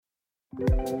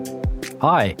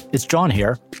Hi, it's John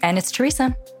here. And it's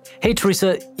Teresa. Hey,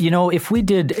 Teresa, if we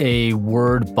did a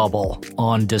word bubble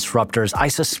on disruptors, I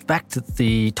suspect that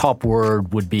the top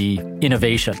word would be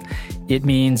innovation. It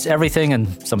means everything,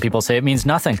 and some people say it means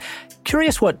nothing.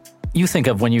 Curious what you think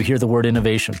of when you hear the word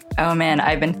innovation. Oh man,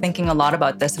 I've been thinking a lot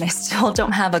about this and I still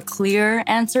don't have a clear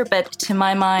answer, but to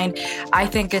my mind, I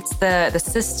think it's the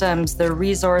systems, the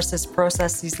resources,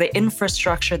 processes, the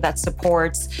infrastructure that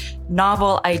supports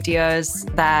novel ideas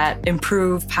that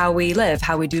improve how we live,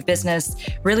 how we do business,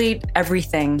 really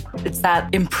everything. It's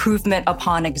that improvement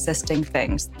upon existing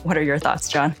things. What are your thoughts,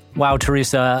 John? Wow,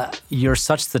 Teresa, you're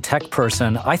such the tech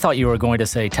person. I thought you were going to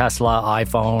say Tesla,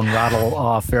 iPhone, rattle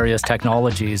off various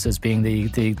technologies as being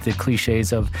the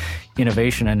cliches of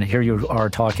innovation. And here you are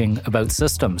talking about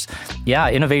systems. Yeah,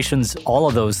 innovation's all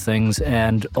of those things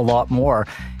and a lot more.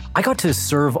 I got to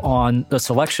serve on the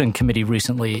selection committee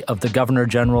recently of the Governor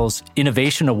General's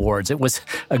Innovation Awards. It was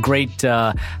a great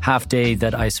half day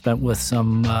that I spent with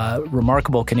some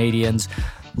remarkable Canadians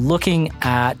looking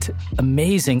at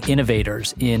amazing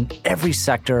innovators in every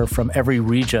sector from every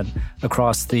region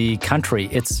across the country.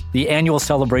 It's the annual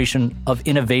celebration of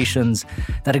innovations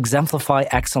that exemplify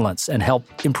excellence and help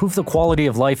improve the quality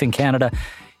of life in Canada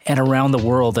and around the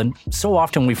world. And so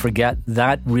often we forget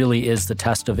that really is the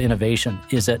test of innovation.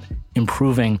 Is it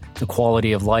improving the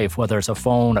quality of life, whether it's a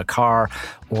phone, a car,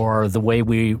 or the way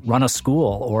we run a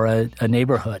school or a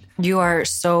neighborhood? You are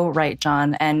so right,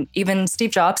 John. And even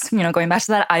Steve Jobs, going back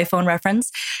to that iPhone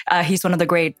reference, he's one of the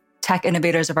great tech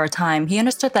innovators of our time. He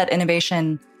understood that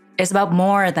innovation is about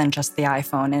more than just the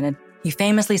iPhone. And he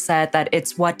famously said that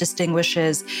it's what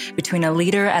distinguishes between a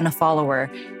leader and a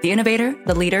follower. The innovator,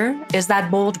 the leader, is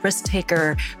that bold risk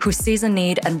taker who sees a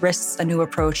need and risks a new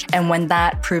approach. And when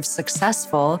that proves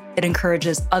successful, it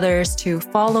encourages others to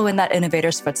follow in that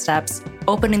innovator's footsteps,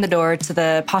 opening the door to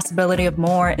the possibility of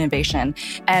more innovation.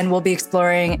 And we'll be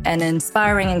exploring an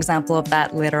inspiring example of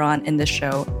that later on in this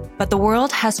show. But the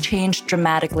world has changed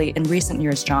dramatically in recent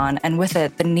years, John, and with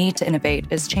it, the need to innovate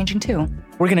is changing too.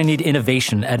 We're going to need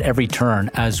innovation at every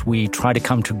turn as we try to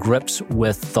come to grips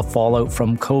with the fallout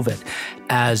from COVID,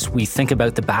 as we think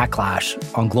about the backlash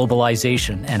on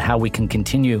globalization and how we can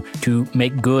continue to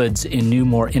make goods in new,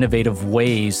 more innovative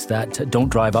ways that don't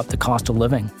drive up the cost of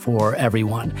living for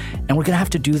everyone. And we're going to have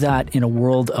to do that in a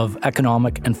world of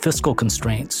economic and fiscal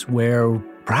constraints where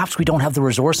perhaps we don't have the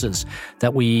resources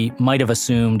that we might have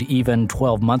assumed even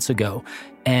 12 months ago.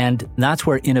 And that's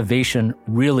where innovation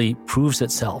really proves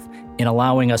itself in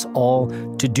allowing us all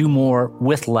to do more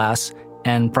with less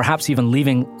and perhaps even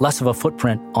leaving less of a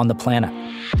footprint on the planet.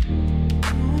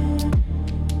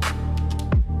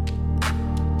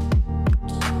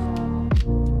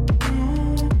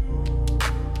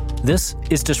 This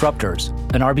is Disruptors,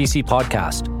 an RBC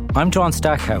podcast. I'm John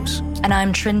Stackhouse. And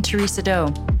I'm Trin Teresa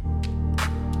Doe.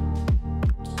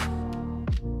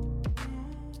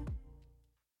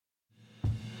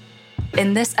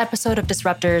 In this episode of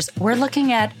Disruptors, we're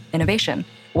looking at innovation,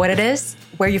 what it is,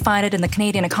 where you find it in the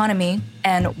Canadian economy,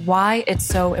 and why it's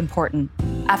so important.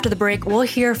 After the break, we'll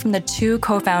hear from the two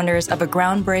co-founders of a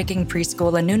groundbreaking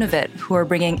preschool in Nunavut who are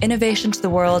bringing innovation to the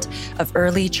world of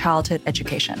early childhood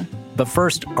education. But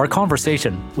first, our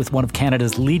conversation with one of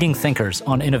Canada's leading thinkers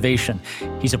on innovation.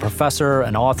 He's a professor,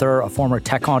 an author, a former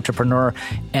tech entrepreneur,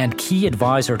 and key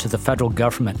advisor to the federal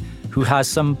government, who has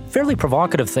some fairly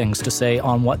provocative things to say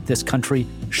on what this country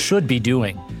should be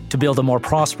doing to build a more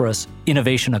prosperous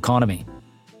innovation economy.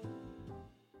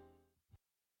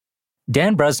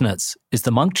 Dan Bresnitz is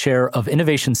the Munk Chair of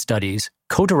Innovation Studies,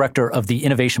 co-director of the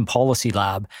Innovation Policy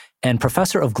Lab, and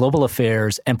professor of global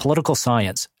affairs and political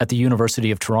science at the University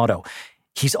of Toronto.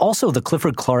 He's also the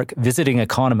Clifford Clark visiting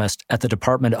economist at the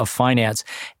Department of Finance.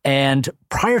 And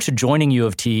prior to joining U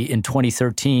of T in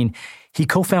 2013, he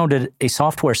co-founded a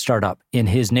software startup in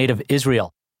his native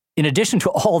Israel. In addition to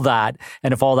all that,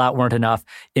 and if all that weren't enough,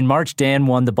 in March, Dan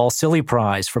won the Balsillie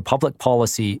Prize for Public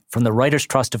Policy from the Writers'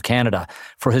 Trust of Canada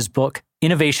for his book,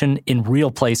 Innovation in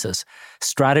Real Places,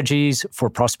 Strategies for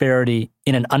Prosperity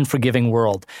in an Unforgiving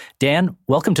World. Dan,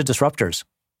 welcome to Disruptors.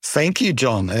 Thank you,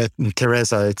 John.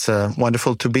 Teresa, it's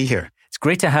wonderful to be here. It's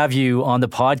great to have you on the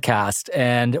podcast,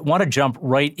 and want to jump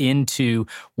right into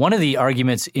one of the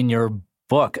arguments in your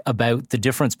book about the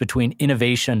difference between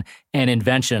innovation and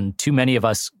invention. Too many of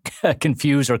us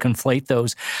confuse or conflate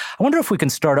those. I wonder if we can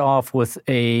start off with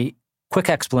a quick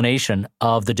explanation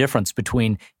of the difference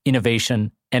between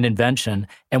innovation and invention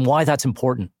and why that's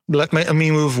important. Let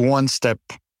me move one step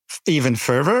even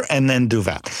further and then do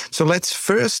that. So let's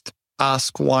first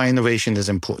ask why innovation is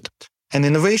important. And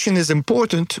innovation is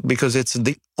important because it's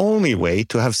the only way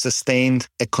to have sustained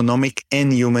economic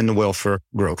and human welfare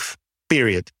growth.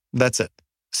 Period. That's it.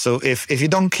 So if you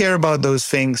don't care about those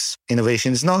things,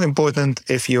 innovation is not important.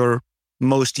 If you're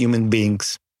most human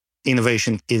beings,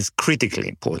 innovation is critically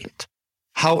important.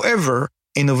 However,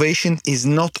 innovation is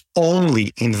not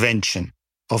only invention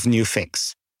of new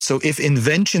things. So if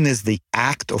invention is the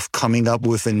act of coming up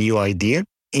with a new idea,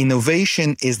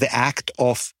 innovation is the act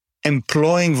of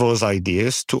employing those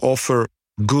ideas to offer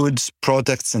goods,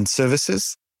 products, and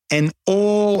services, and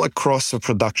all across the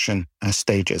production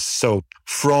stages. So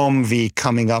from the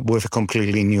coming up with a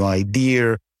completely new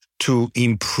idea, to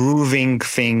improving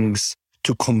things,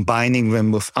 to combining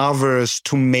them with others,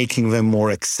 to making them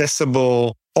more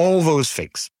accessible, all those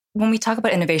things. When we talk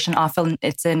about innovation, often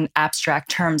it's in abstract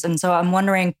terms. And so I'm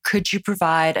wondering, could you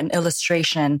provide an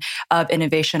illustration of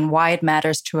innovation, why it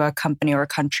matters to a company or a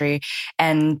country,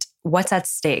 and what's at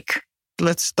stake?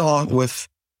 Let's start with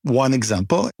one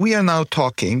example. We are now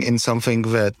talking in something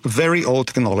that very old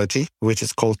technology, which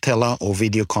is called tele or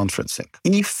video conferencing.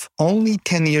 If only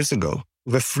 10 years ago,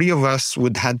 the three of us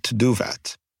would had to do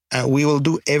that, we will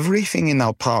do everything in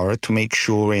our power to make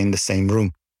sure we're in the same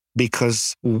room.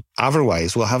 Because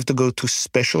otherwise we'll have to go to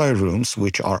specialized rooms,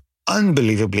 which are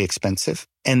unbelievably expensive.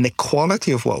 And the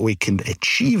quality of what we can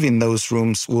achieve in those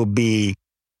rooms will be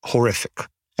horrific.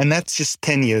 And that's just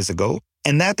 10 years ago.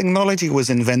 And that technology was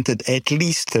invented at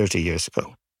least 30 years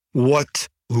ago. What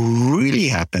really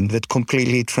happened that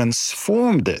completely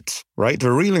transformed it, right?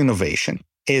 The real innovation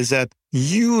is that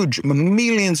huge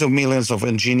millions of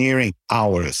engineering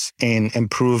hours in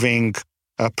improving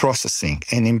processing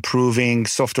and improving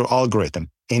software algorithm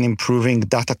and improving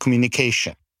data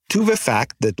communication, to the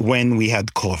fact that when we had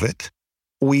COVID,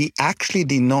 we actually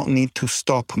did not need to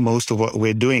stop most of what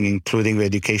we're doing, including the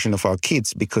education of our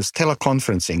kids, because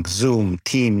teleconferencing, Zoom,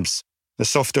 Teams, the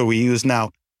software we use now,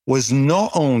 was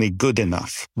not only good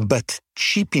enough, but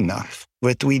cheap enough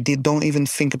that we don't even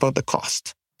think about the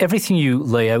cost. Everything you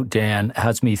lay out, Dan,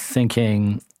 has me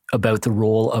thinking about the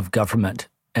role of government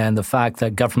and the fact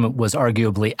that government was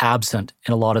arguably absent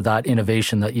in a lot of that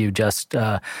innovation that you just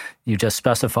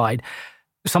specified.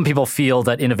 Some people feel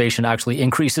that innovation actually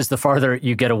increases the farther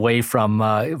you get away from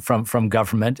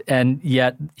government, and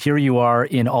yet here you are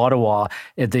in Ottawa,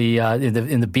 in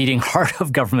the beating heart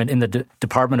of government, in the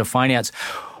Department of Finance.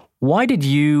 Why did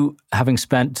you, having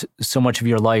spent so much of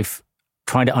your life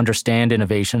trying to understand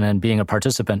innovation and being a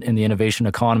participant in the innovation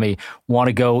economy, want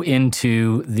to go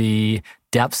into the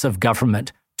depths of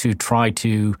government to try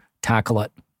to tackle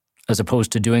it, as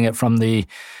opposed to doing it from the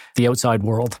outside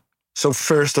world? So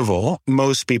first of all,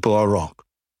 most people are wrong,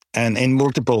 and in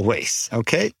multiple ways,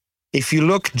 okay? If you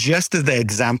look just at the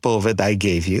example that I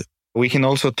gave you, we can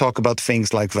also talk about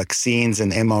things like vaccines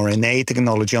and mRNA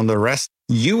technology on the rest.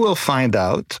 You will find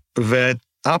out that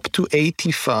up to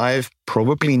 85,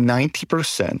 probably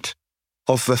 90%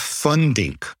 of the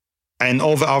funding and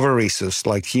all the other resources,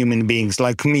 like human beings,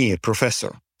 like me, a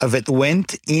professor, that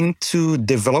went into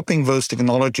developing those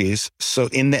technologies, so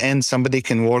in the end, somebody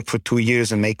can work for 2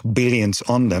 years and make billions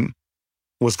on them,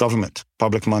 was government,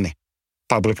 public money,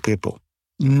 public people.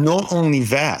 Not only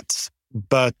that,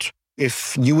 but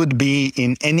if you would be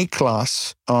in any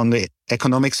class on the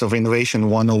Economics of Innovation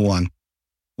 101,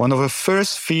 one of the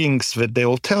first things that they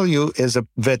will tell you is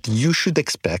that you should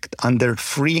expect under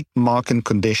free market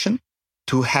condition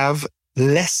to have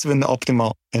less than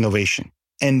optimal innovation.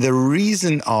 And the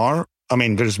reason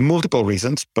there's multiple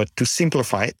reasons, but to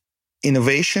simplify it,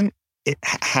 innovation, it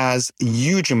has a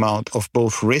huge amount of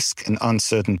both risk and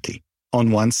uncertainty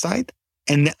on one side,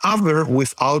 and the other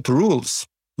without rules.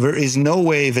 There is no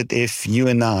way that if you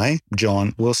and I,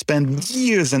 John, will spend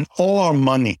years and all our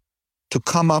money to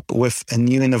come up with a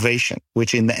new innovation,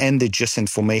 which in the end is just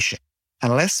information,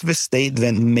 unless the state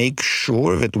then makes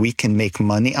sure that we can make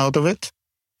money out of it,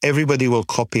 everybody will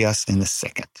copy us in a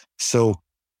second. So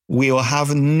we will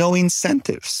have no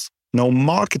incentives, no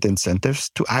market incentives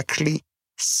to actually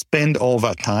spend all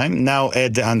that time, now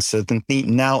add the uncertainty,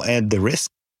 now add the risk.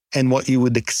 And what you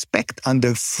would expect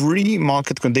under free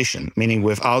market condition, meaning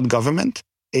without government,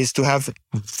 is to have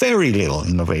very little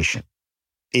innovation,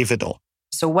 if at all.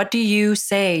 So what do you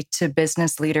say to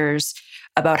business leaders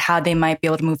about how they might be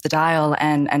able to move the dial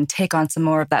and take on some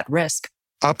more of that risk?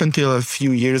 Up until a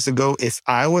few years ago, if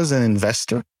I was an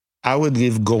investor, I would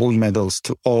give gold medals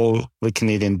to all the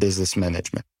Canadian business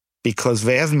management because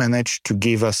they have managed to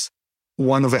give us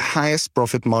one of the highest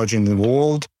profit margins in the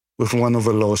world with one of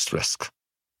the lowest risk.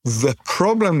 The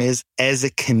problem is, as a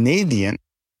Canadian,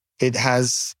 it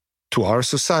has, to our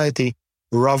society,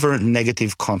 rather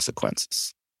negative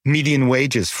consequences. Median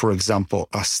wages, for example,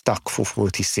 are stuck for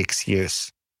 46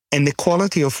 years. And the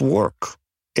quality of work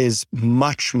is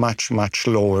much, much, much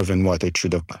lower than what it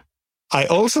should have been. I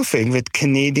also think that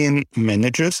Canadian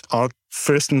managers are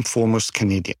first and foremost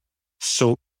Canadian.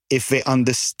 So if they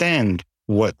understand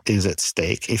what is at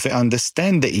stake, if they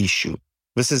understand the issue,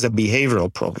 this is a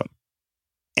behavioral problem.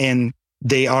 And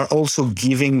they are also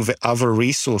giving the other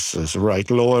resources, right?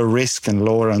 Lower risk and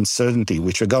lower uncertainty,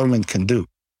 which the government can do,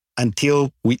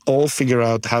 until we all figure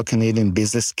out how Canadian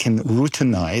business can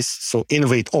routinize, so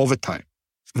innovate all the time.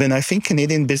 Then I think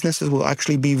Canadian businesses will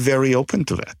actually be very open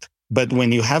to that. But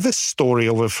when you have a story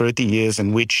over 30 years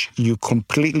in which you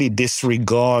completely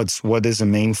disregards what is a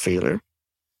main failure,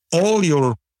 all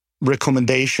your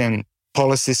recommendation,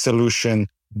 policy solution,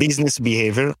 business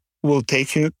behavior will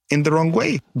take you in the wrong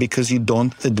way because you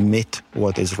don't admit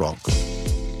what is wrong.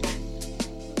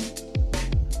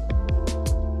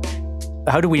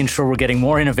 How do we ensure we're getting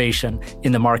more innovation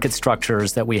in the market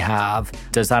structures that we have?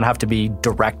 Does that have to be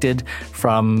directed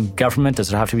from government?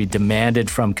 Does it have to be demanded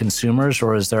from consumers?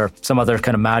 Or is there some other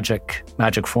kind of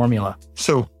magic formula?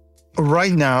 So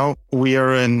right now we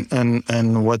are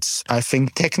in what's, I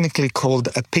think, technically called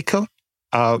a pickle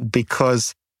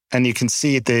because, and you can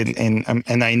see it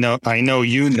and I know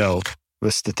you know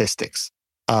the statistics.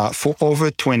 For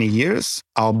over 20 years,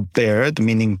 our BERD,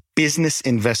 meaning business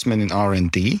investment in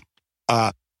R&D,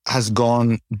 has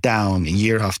gone down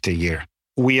year after year.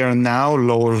 We are now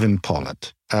lower than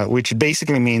Poland, which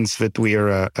basically means that we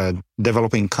are a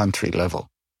developing country level.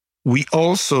 We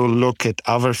also look at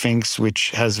other things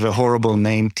which has the horrible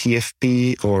name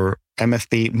TFP or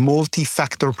MFP,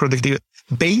 multi-factor productivity.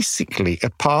 Basically,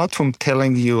 apart from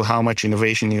telling you how much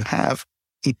innovation you have,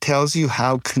 it tells you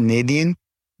how Canadian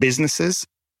businesses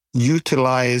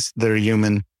utilize their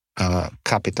human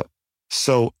capital.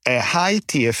 So a high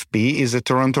TFP is a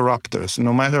Toronto Raptors.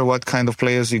 No matter what kind of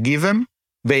players you give them,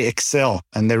 they excel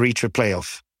and they reach a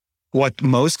playoff. What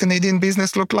most Canadian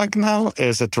business look like now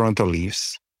is a Toronto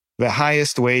Leafs. The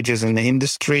highest wages in the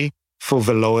industry for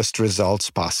the lowest results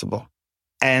possible.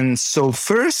 And so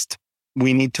first,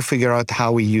 we need to figure out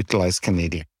how we utilize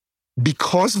Canadian.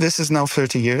 Because this is now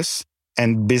 30 years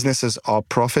and businesses are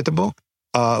profitable,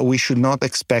 we should not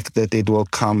expect that it will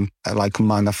come like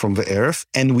manna from the earth.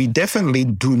 And we definitely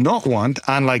do not want,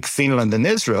 unlike Finland and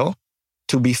Israel,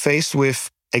 to be faced with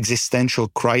existential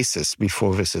crisis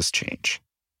before this is changed.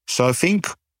 So I think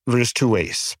there's two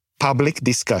ways. Public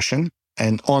discussion,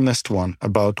 an honest one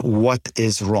about what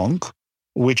is wrong,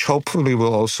 which hopefully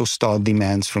will also start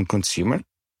demands from consumer,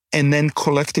 and then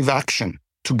collective action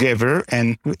together.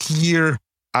 And here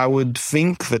I would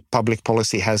think that public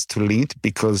policy has to lead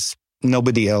because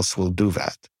nobody else will do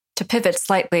that. To pivot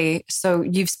slightly, so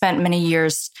you've spent many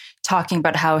years talking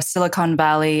about how Silicon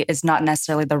Valley is not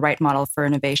necessarily the right model for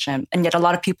innovation, and yet a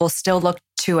lot of people still look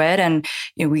to it. And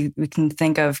we can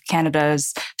think of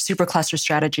Canada's supercluster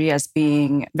strategy as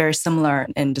being very similar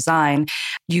in design.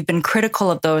 You've been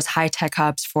critical of those high-tech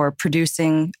hubs for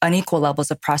producing unequal levels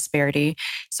of prosperity.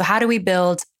 So how do we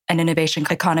build an innovation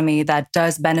economy that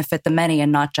does benefit the many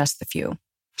and not just the few?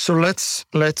 So let's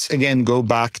again go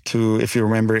back to, if you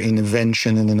remember,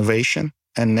 invention and innovation,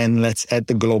 and then let's add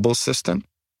the global system.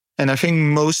 And I think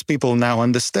most people now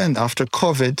understand after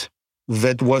COVID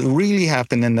that what really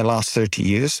happened in the last 30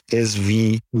 years is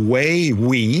the way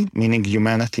we, meaning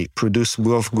humanity, produce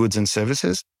both goods and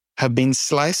services have been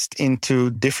sliced into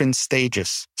different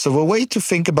stages. So the way to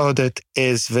think about it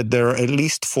is that there are at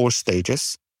least 4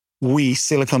 stages. We,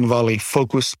 Silicon Valley,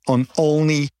 focus on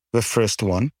only the first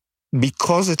one.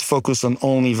 Because it focused on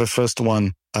only the first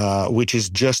one, which is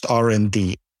just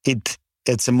R&D,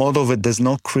 it's a model that does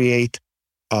not create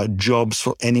jobs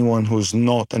for anyone who's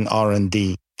not an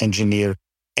R&D engineer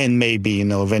and maybe,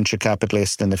 venture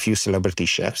capitalist and a few celebrity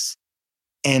chefs.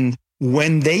 And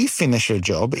when they finish a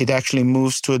job, it actually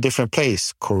moves to a different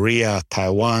place, Korea,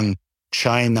 Taiwan,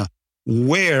 China,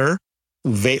 where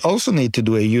they also need to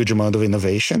do a huge amount of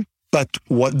innovation. But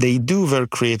what they do, they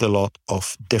create a lot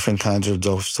of different kinds of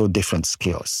jobs, so different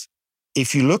skills.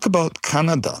 If you look about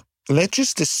Canada, let's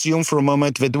just assume for a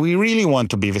moment that we really want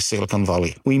to be the Silicon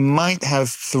Valley. We might have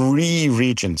 3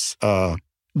 regions,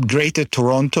 Greater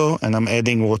Toronto, and I'm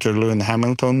adding Waterloo and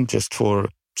Hamilton just for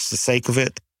the sake of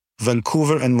it,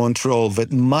 Vancouver and Montreal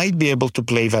that might be able to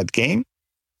play that game,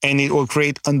 and it will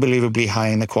create unbelievably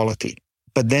high inequality.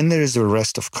 But then there is the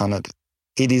rest of Canada.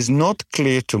 It is not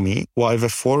clear to me why the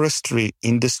forestry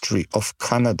industry of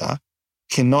Canada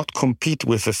cannot compete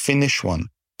with the Finnish one,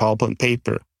 pulp and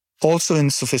paper, also in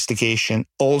sophistication,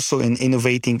 also in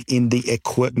innovating in the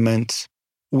equipment.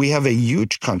 We have a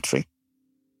huge country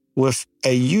with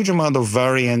a huge amount of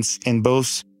variance in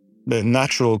both the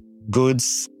natural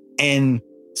goods and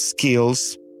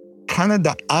skills,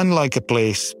 Canada, unlike a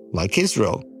place like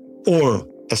Israel or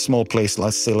a small place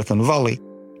like Silicon Valley,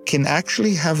 can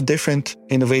actually have different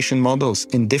innovation models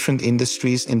in different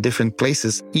industries, in different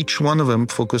places, each one of them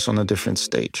focus on a different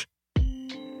stage.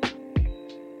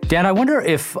 Dan, I wonder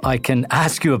if I can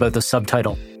ask you about the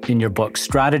subtitle in your book,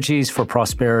 Strategies for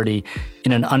Prosperity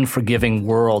in an Unforgiving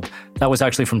World. That was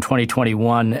actually from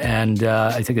 2021, and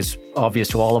I think it's obvious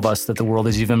to all of us that the world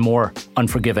is even more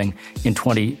unforgiving in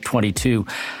 2022.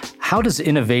 How does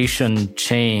innovation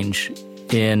change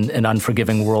in an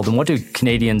unforgiving world, and what do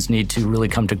Canadians need to really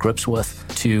come to grips with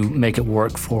to make it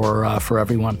work for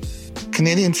everyone?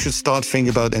 Canadians should start thinking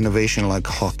about innovation like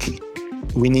hockey.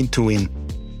 We need to win.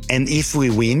 And if we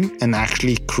win and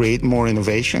actually create more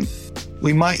innovation,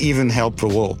 we might even help the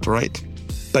world, right?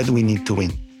 But we need to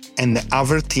win. And the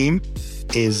other team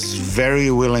is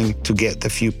very willing to get a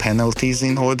few penalties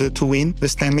in order to win the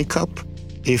Stanley Cup.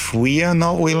 If we are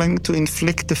not willing to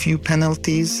inflict a few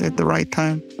penalties at the right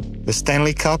time, the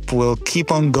Stanley Cup will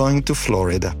keep on going to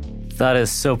Florida. That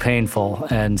is so painful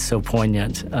and so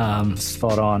poignant.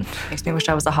 Spot on. Makes me wish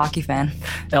I was a hockey fan.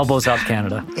 Elbows up,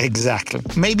 Canada. Exactly.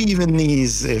 Maybe even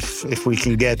knees if we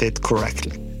can get it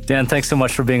correctly. Dan, thanks so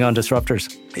much for being on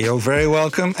Disruptors. You're very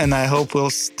welcome, and I hope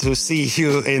we'll to see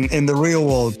you in the real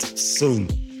world soon.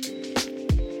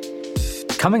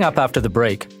 Coming up after the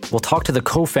break, we'll talk to the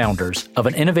co-founders of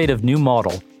an innovative new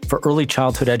model for early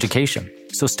childhood education.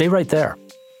 So stay right there.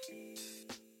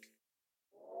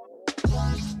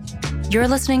 You're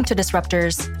listening to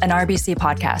Disruptors, an RBC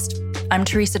podcast. I'm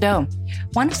Teresa Doe.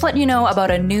 Wanted to let you know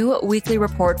about a new weekly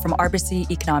report from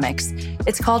RBC Economics.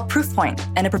 It's called Proofpoint,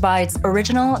 and it provides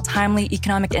original, timely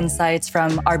economic insights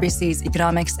from RBC's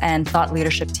economics and thought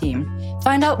leadership team.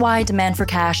 Find out why demand for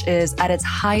cash is at its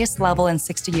highest level in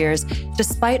 60 years,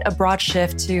 despite a broad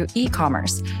shift to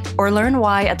e-commerce, or learn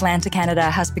why Atlantic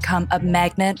Canada has become a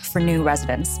magnet for new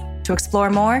residents. To explore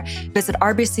more, visit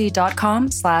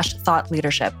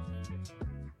rbc.com/thoughtleadership.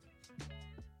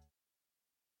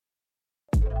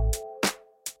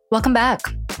 Welcome back.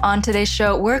 On today's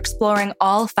show, we're exploring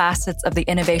all facets of the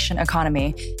innovation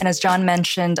economy. And as John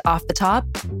mentioned off the top,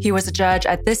 he was a judge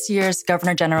at this year's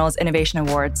Governor General's Innovation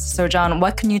Awards. So John,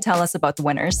 what can you tell us about the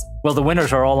winners? Well, the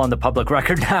winners are all on the public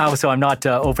record now, so I'm not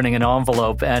opening an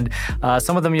envelope. And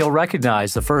some of them you'll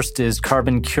recognize. The first is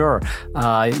Carbon Cure.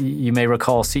 You may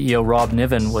recall CEO Rob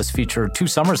Niven was featured 2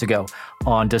 summers ago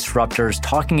on Disruptors,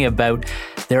 talking about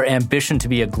their ambition to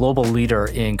be a global leader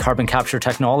in carbon capture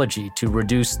technology to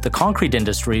reduce the concrete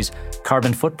industry's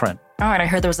carbon footprint. All right, I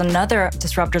heard there was another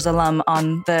Disruptors alum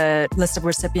on the list of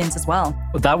recipients as well.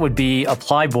 That would be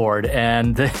Applyboard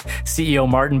and the CEO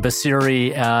Martin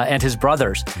Basiri and his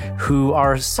brothers, who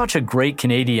are such a great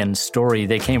Canadian story.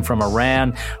 They came from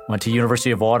Iran, went to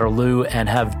University of Waterloo, and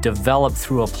have developed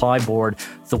through Applyboard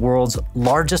the world's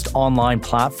largest online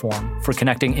platform for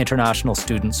connecting international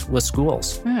students with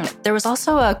schools. There was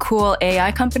also a cool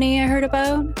AI company I heard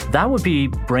about. That would be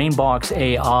Brainbox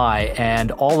AI,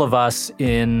 and all of us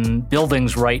in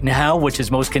buildings right now, which is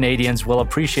most Canadians, will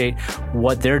appreciate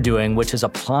what they're doing, which is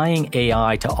applying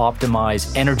AI to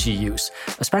optimize energy use,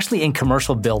 especially in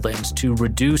commercial buildings, to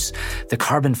reduce the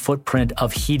carbon footprint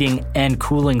of heating and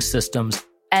cooling systems.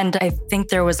 And I think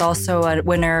there was also a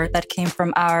winner that came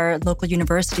from our local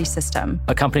university system.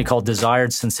 A company called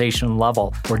Desired Sensation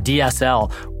Level, or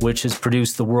DSL, which has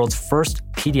produced the world's first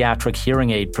pediatric hearing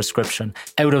aid prescription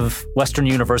out of Western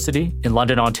University in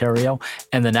London, Ontario,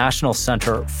 and the National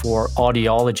Centre for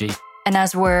Audiology. And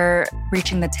as we're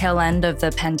reaching the tail end of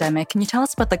the pandemic, can you tell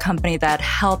us about the company that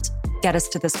helped get us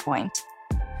to this point?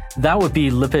 That would be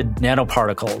lipid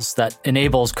nanoparticles that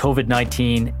enables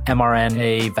COVID-19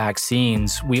 mRNA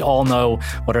vaccines. We all know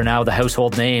what are now the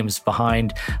household names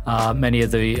behind many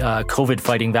of the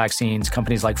COVID-fighting vaccines,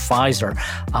 companies like Pfizer.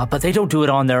 But they don't do it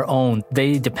on their own.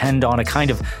 They depend on a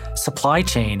kind of supply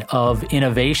chain of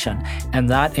innovation, and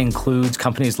that includes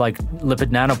companies like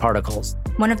lipid nanoparticles.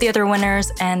 One of the other winners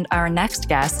and our next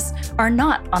guests are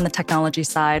not on the technology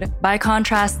side. By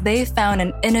contrast, they found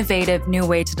an innovative new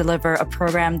way to deliver a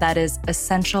program that is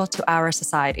essential to our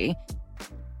society.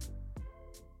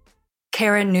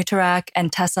 Karen Nuterak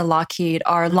and Tessa Lockheed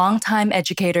are longtime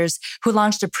educators who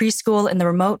launched a preschool in the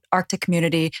remote Arctic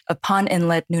community of Pond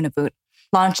Inlet, Nunavut.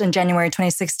 Launched in January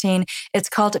 2016, it's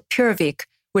called Purevik,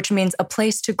 which means a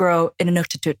place to grow in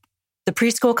Inuktitut. The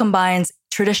preschool combines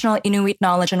traditional Inuit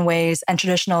knowledge and ways and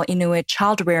traditional Inuit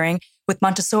child rearing with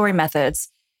Montessori methods.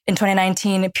 In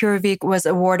 2019, Purevik was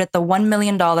awarded the $1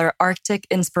 million Arctic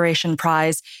Inspiration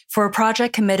Prize for a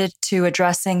project committed to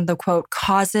addressing the, quote,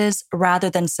 causes rather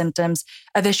than symptoms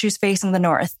of issues facing the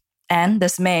North. And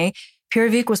this May,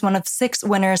 PureVeek was one of 6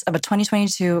 winners of a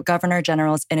 2022 Governor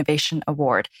General's Innovation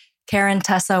Award. Karen,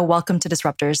 Tessa, welcome to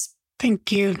Disruptors.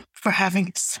 Thank you for having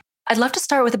us. I'd love to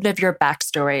start with a bit of your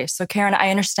backstory. So Karen, I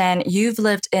understand you've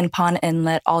lived in Pond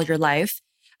Inlet all your life,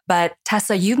 but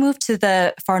Tessa, you moved to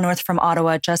the far north from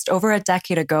Ottawa just over a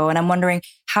decade ago. And I'm wondering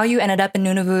how you ended up in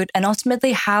Nunavut, and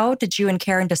ultimately, how did you and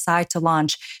Karen decide to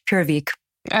launch PureVeek?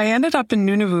 I ended up in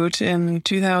Nunavut in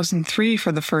 2003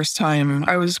 for the first time.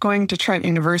 I was going to Trent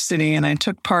University and I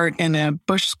took part in a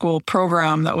bush school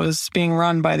program that was being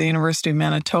run by the University of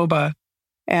Manitoba.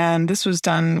 And this was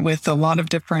done with a lot of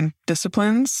different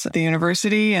disciplines at the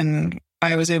university. And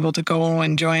I was able to go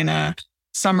and join a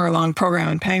summer-long program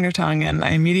in Pangnirtung, and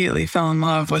I immediately fell in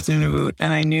love with Nunavut,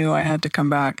 and I knew I had to come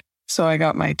back. So I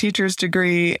got my teacher's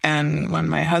degree, and when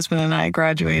my husband and I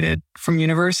graduated from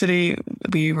university,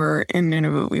 we were in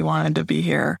Nunavut. We wanted to be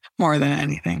here more than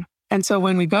anything. And so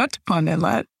when we got to Pond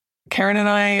Inlet, Karen and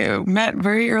I met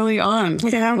very early on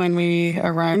when we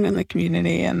arrived in the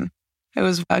community, and it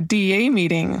was a DA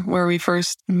meeting where we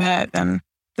first met. And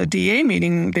the DA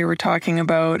meeting, they were talking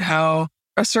about how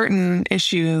a certain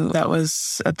issue that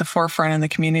was at the forefront in the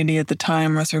community at the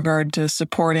time with regard to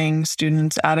supporting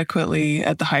students adequately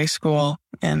at the high school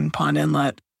in Pond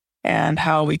Inlet, and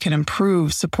how we can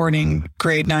improve supporting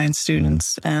grade 9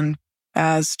 students. And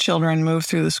as children move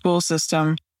through the school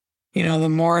system, the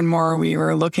more and more we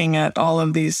were looking at all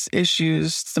of these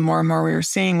issues, the more and more we were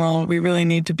seeing, well, we really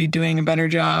need to be doing a better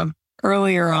job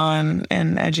earlier on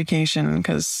in education,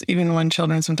 because even when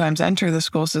children sometimes enter the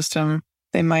school system,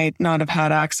 they might not have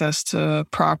had access to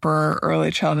proper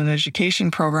early childhood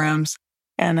education programs.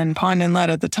 And in Pond Inlet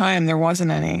at the time, there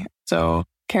wasn't any. So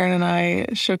Karen and I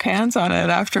shook hands on it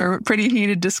after a pretty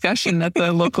heated discussion at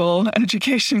the local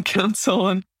education council.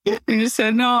 And we just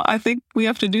said, no, I think we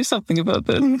have to do something about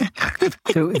this.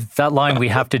 So that line, we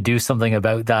have to do something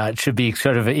about that, should be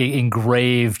sort of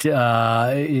engraved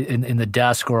in the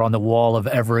desk or on the wall of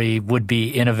every would-be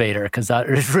innovator, because that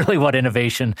is really what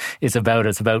innovation is about.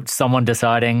 It's about someone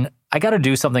deciding, I got to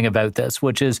do something about this,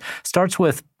 which starts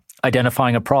with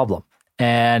identifying a problem.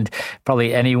 And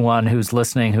probably anyone who's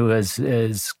listening who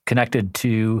is connected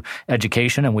to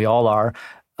education, and we all are,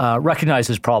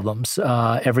 recognizes problems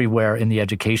everywhere in the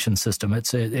education system.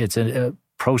 It's a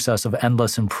process of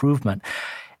endless improvement.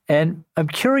 And I'm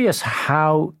curious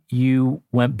how you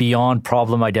went beyond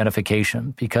problem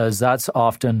identification, because that's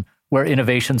often where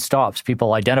innovation stops.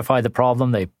 People identify the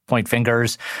problem, they point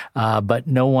fingers, but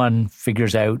no one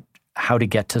figures out how to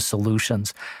get to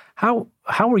solutions. How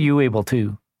were you able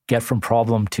to get from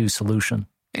problem to solution?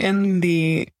 In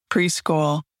the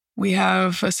preschool, we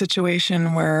have a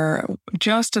situation where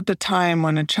just at the time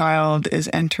when a child is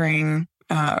entering,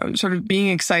 sort of being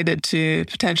excited to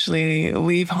potentially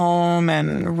leave home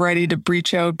and ready to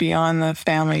breach out beyond the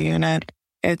family unit,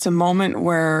 it's a moment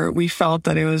where we felt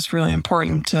that it was really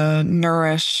important to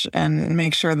nourish and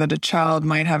make sure that a child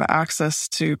might have access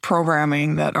to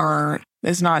programming that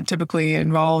is not typically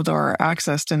involved or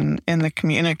accessed in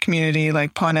a community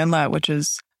like Pond Inlet, which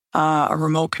is a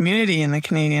remote community in the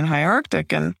Canadian High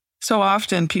Arctic. And so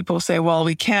often people say, well,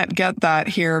 we can't get that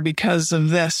here because of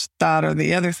this, that, or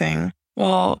the other thing.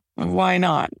 Well, why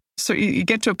not? So you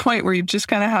get to a point where you've just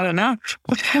kind of had enough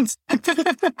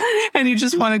and you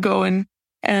just want to go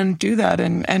and do that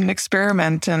and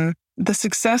experiment. And the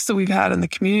success that we've had in the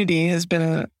community has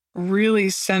been really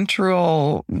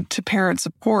central to parent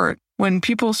support. When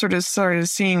people sort of started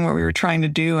seeing what we were trying to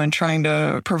do and trying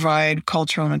to provide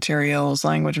cultural materials,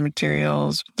 language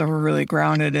materials that were really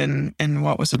grounded in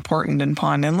what was important in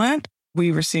Pond Inlet,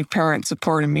 we received parent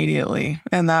support immediately.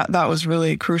 And that was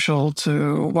really crucial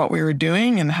to what we were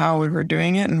doing and how we were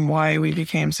doing it and why we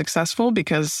became successful,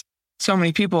 because so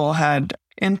many people had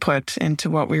input into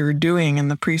what we were doing in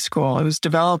the preschool. It was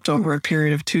developed over a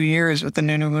period of 2 years with the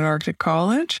Nunavut Arctic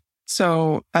College.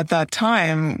 So at that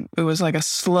time, it was like a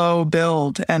slow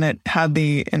build, and it had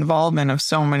the involvement of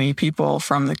so many people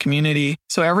from the community.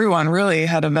 So everyone really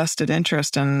had a vested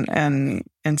interest in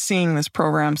seeing this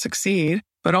program succeed,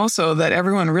 but also that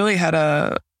everyone really had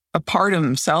a part of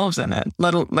themselves in it.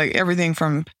 Like everything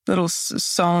from little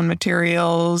sewn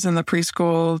materials in the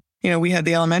preschool. We had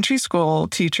the elementary school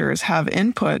teachers have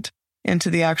input into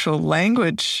the actual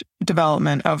language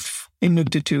development of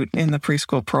Inuktitut in the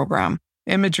preschool program.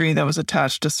 Imagery that was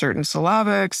attached to certain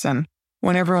syllabics. And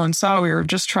when everyone saw we were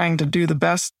just trying to do the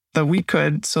best that we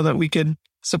could so that we could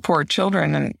support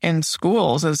children in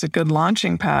schools as a good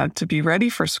launching pad to be ready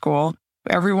for school,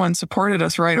 everyone supported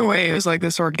us right away. It was like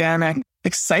this organic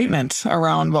excitement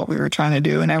around what we were trying to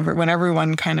do. And when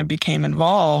everyone kind of became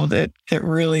involved, it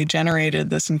really generated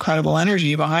this incredible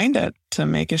energy behind it to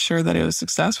make sure that it was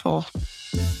successful.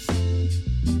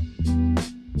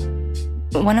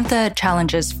 One of the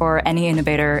challenges for any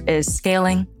innovator is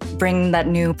scaling, bringing that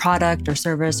new product or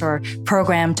service or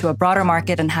program to a broader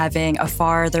market and having a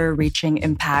farther reaching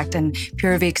impact. And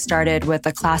PureVeek started with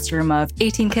a classroom of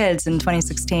 18 kids in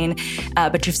 2016,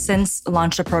 but you've since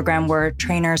launched a program where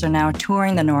trainers are now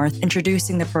touring the North,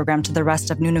 introducing the program to the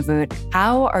rest of Nunavut.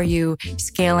 How are you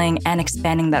scaling and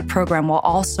expanding that program while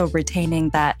also retaining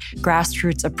that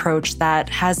grassroots approach that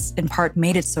has in part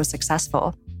made it so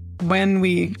successful? When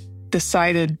we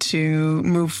decided to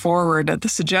move forward at the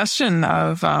suggestion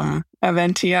of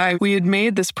NTI, we had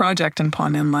made this project in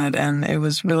Pond Inlet, and it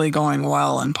was really going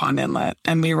well in Pond Inlet.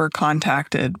 And we were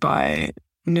contacted by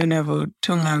Nunavut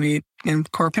Tungavit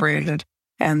Incorporated,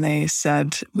 and they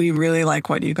said, we really like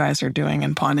what you guys are doing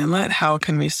in Pond Inlet. How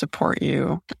can we support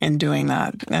you in doing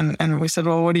that? And we said,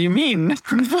 well, what do you mean?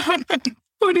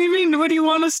 What do you mean? What do you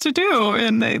want us to do?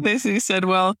 And they basically said,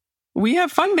 well, we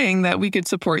have funding that we could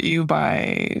support you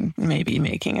by maybe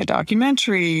making a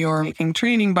documentary or making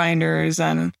training binders.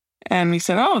 And we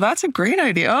said, oh, that's a great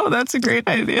idea. Oh, that's a great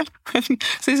idea. So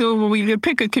they said, well, we could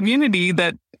pick a community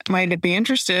that might be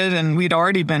interested. And we'd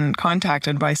already been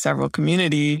contacted by several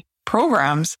community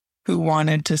programs who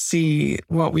wanted to see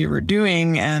what we were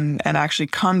doing and actually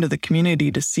come to the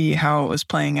community to see how it was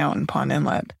playing out in Pond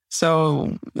Inlet.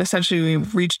 So essentially, we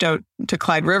reached out to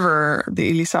Clyde River,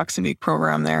 the Ilisaksavik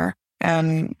program there,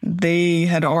 and they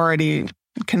had already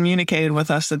communicated with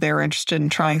us that they were interested in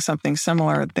trying something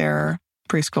similar at their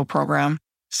preschool program.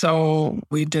 So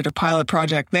we did a pilot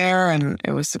project there, and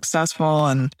it was successful.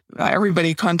 And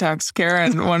everybody contacts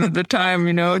Karen one at a time,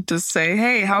 to say,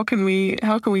 hey, how can we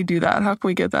do that? How can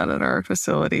we get that at our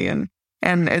facility? And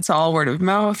it's all word of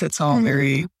mouth. It's all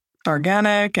very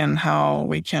organic, and how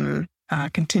we can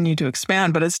continue to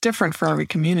expand. But it's different for every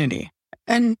community.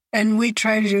 And we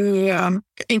try to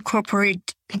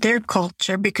incorporate their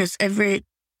culture, because every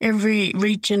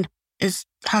region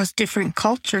has different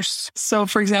cultures. So,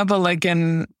 for example, like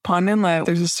in Pond Inlet,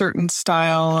 there's a certain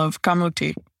style of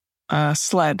kamuti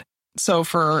sled. So,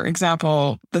 for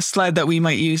example, the sled that we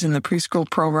might use in the preschool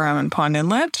program in Pond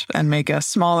Inlet and make a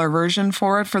smaller version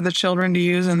for it for the children to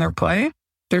use in their play,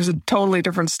 there's a totally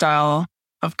different style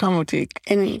of kamuti.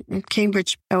 In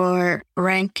Cambridge or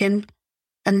Rankin,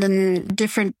 and then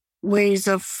different ways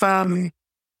of,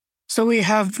 so we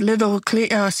have little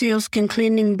sealskin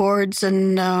cleaning boards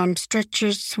and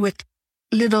stretchers with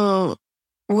little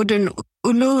wooden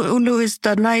ulu. Ulu is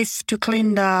the knife to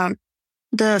clean the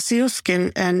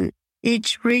sealskin, and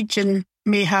each region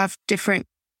may have different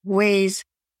ways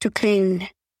to clean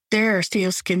their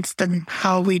sealskins than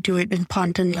how we do it in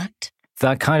Pond Inlet.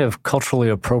 That kind of culturally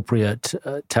appropriate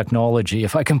technology,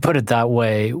 if I can put it that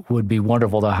way, would be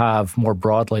wonderful to have more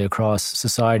broadly across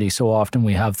society. So often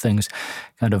we have things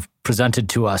kind of presented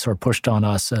to us or pushed on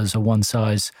us as a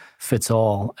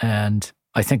one-size-fits-all. And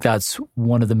I think that's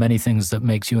one of the many things that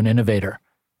makes you an innovator,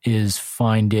 is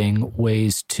finding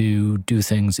ways to do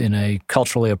things in a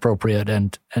culturally appropriate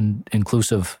and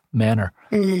inclusive manner.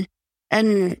 Mm-hmm.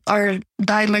 And our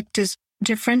dialect is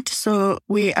different, so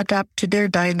we adapt to their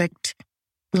dialect.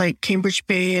 Like Cambridge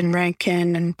Bay and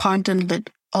Rankin and Pond Inlet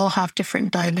all have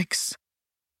different dialects.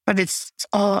 But it's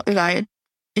all like,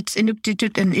 it's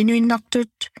Inuktitut and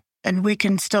Inuinuktitut, and we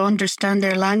can still understand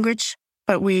their language,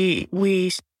 but we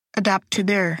adapt to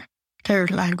their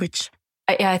language.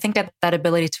 I think that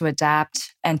ability to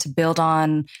adapt and to build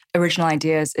on original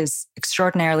ideas is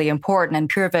extraordinarily important. And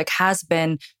PureVeek has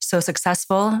been so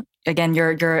successful. Again,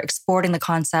 you're exporting the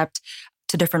concept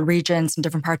to different regions and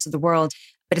different parts of the world.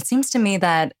 But it seems to me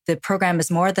that the program is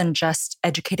more than just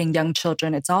educating young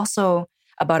children. It's also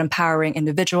about empowering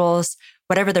individuals,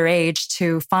 whatever their age,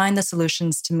 to find the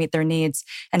solutions to meet their needs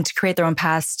and to create their own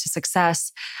paths to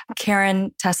success.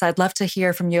 Karen, Tessa, I'd love to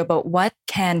hear from you about what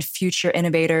can future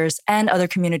innovators and other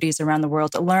communities around the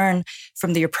world learn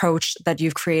from the approach that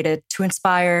you've created to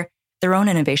inspire their own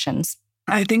innovations.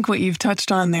 I think what you've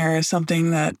touched on there is something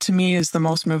that to me is the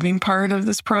most moving part of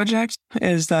this project,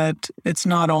 is that it's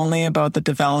not only about the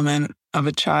development of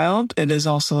a child, it is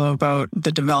also about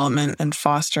the development and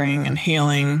fostering and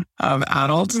healing of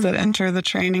adults that enter the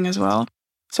training as well.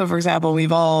 So, for example,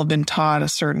 we've all been taught a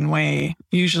certain way,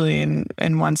 usually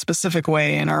in one specific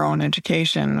way in our own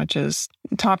education, which is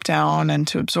top down and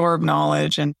to absorb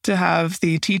knowledge and to have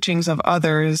the teachings of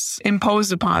others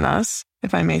imposed upon us,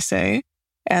 if I may say.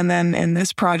 And then in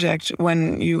this project,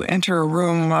 when you enter a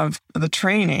room of the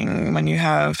training, when you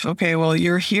have, okay, well,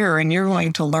 you're here and you're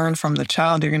going to learn from the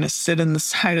child. You're going to sit in the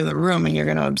side of the room and you're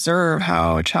going to observe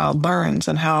how a child learns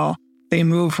and how they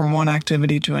move from one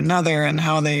activity to another and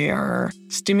how they are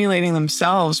stimulating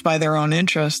themselves by their own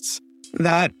interests.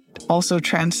 That also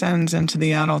transcends into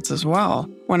the adults as well.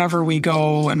 Whenever we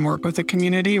go and work with the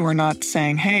community, we're not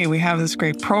saying, hey, we have this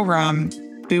great program,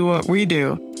 do what we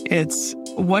do. It's,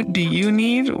 what do you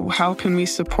need? How can we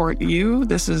support you?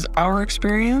 This is our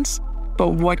experience, but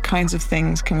what kinds of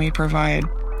things can we provide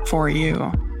for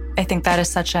you? I think that is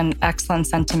such an excellent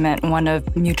sentiment, one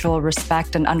of mutual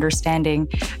respect and understanding.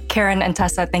 Karen and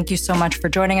Tessa, thank you so much for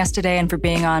joining us today and for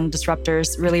being on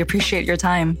Disruptors. Really appreciate your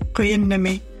time.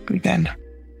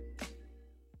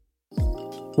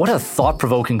 What a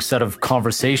thought-provoking set of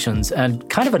conversations and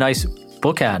kind of a nice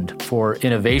bookend for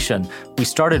innovation. We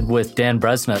started with Dan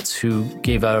Bresnitz, who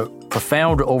gave a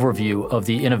profound overview of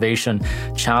the innovation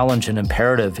challenge and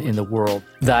imperative in the world,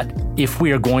 that if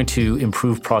we are going to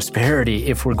improve prosperity,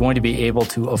 if we're going to be able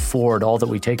to afford all that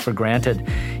we take for granted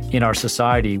in our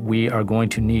society, we are going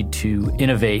to need to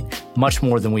innovate much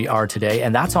more than we are today.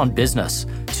 And that's on business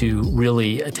to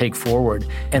really take forward.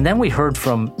 And then we heard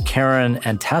from Karen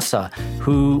and Tessa,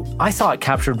 who I thought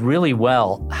captured really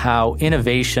well how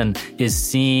innovation is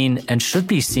seen and should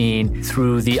be seen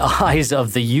through the eyes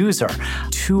of the user.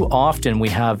 Too often we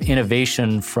have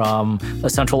innovation from a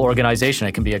central organization.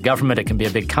 It can be a government, it can be a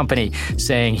big company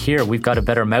saying, here, we've got a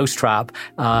better mousetrap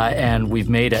and we've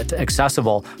made it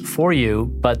accessible for you.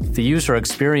 But the user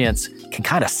experience can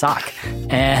kind of suck.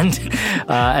 And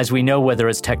as we know, whether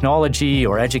it's technology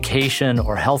or education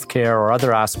or healthcare or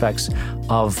other aspects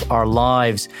of our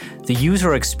lives, the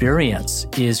user experience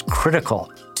is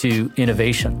critical to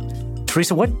innovation.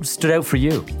 Teresa, what stood out for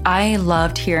you? I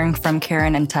loved hearing from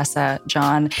Karen and Tessa,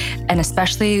 John, and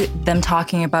especially them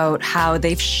talking about how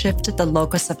they've shifted the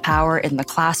locus of power in the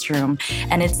classroom.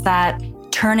 And it's that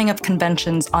turning of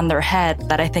conventions on their head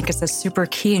that I think is a super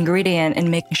key ingredient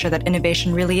in making sure that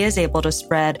innovation really is able to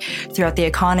spread throughout the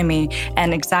economy.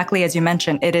 And exactly as you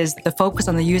mentioned, it is the focus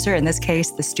on the user, in this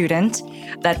case, the student,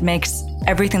 that makes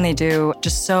everything they do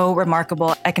just so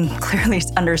remarkable. I can clearly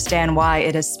understand why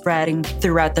it is spreading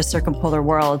throughout the circumpolar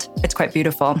world. It's quite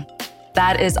beautiful.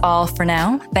 That is all for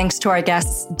now. Thanks to our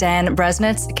guests, Dan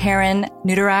Bresnitz, Karen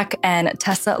Nuderak, and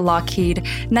Tessa Lockheed.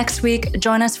 Next week,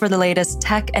 join us for the latest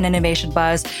tech and innovation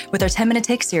buzz with our 10-Minute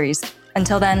Take series.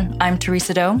 Until then, I'm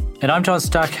Teresa Doe. And I'm John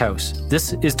Stackhouse.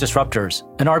 This is Disruptors,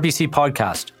 an RBC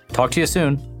podcast. Talk to you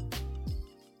soon.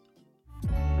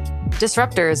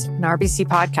 Disruptors, an RBC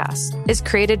podcast, is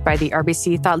created by the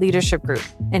RBC Thought Leadership Group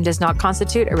and does not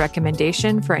constitute a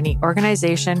recommendation for any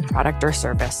organization, product, or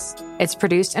service. It's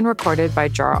produced and recorded by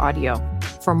Jar Audio.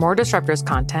 For more Disruptors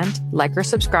content, like or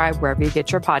subscribe wherever you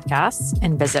get your podcasts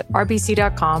and visit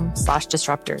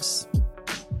rbc.com/disruptors.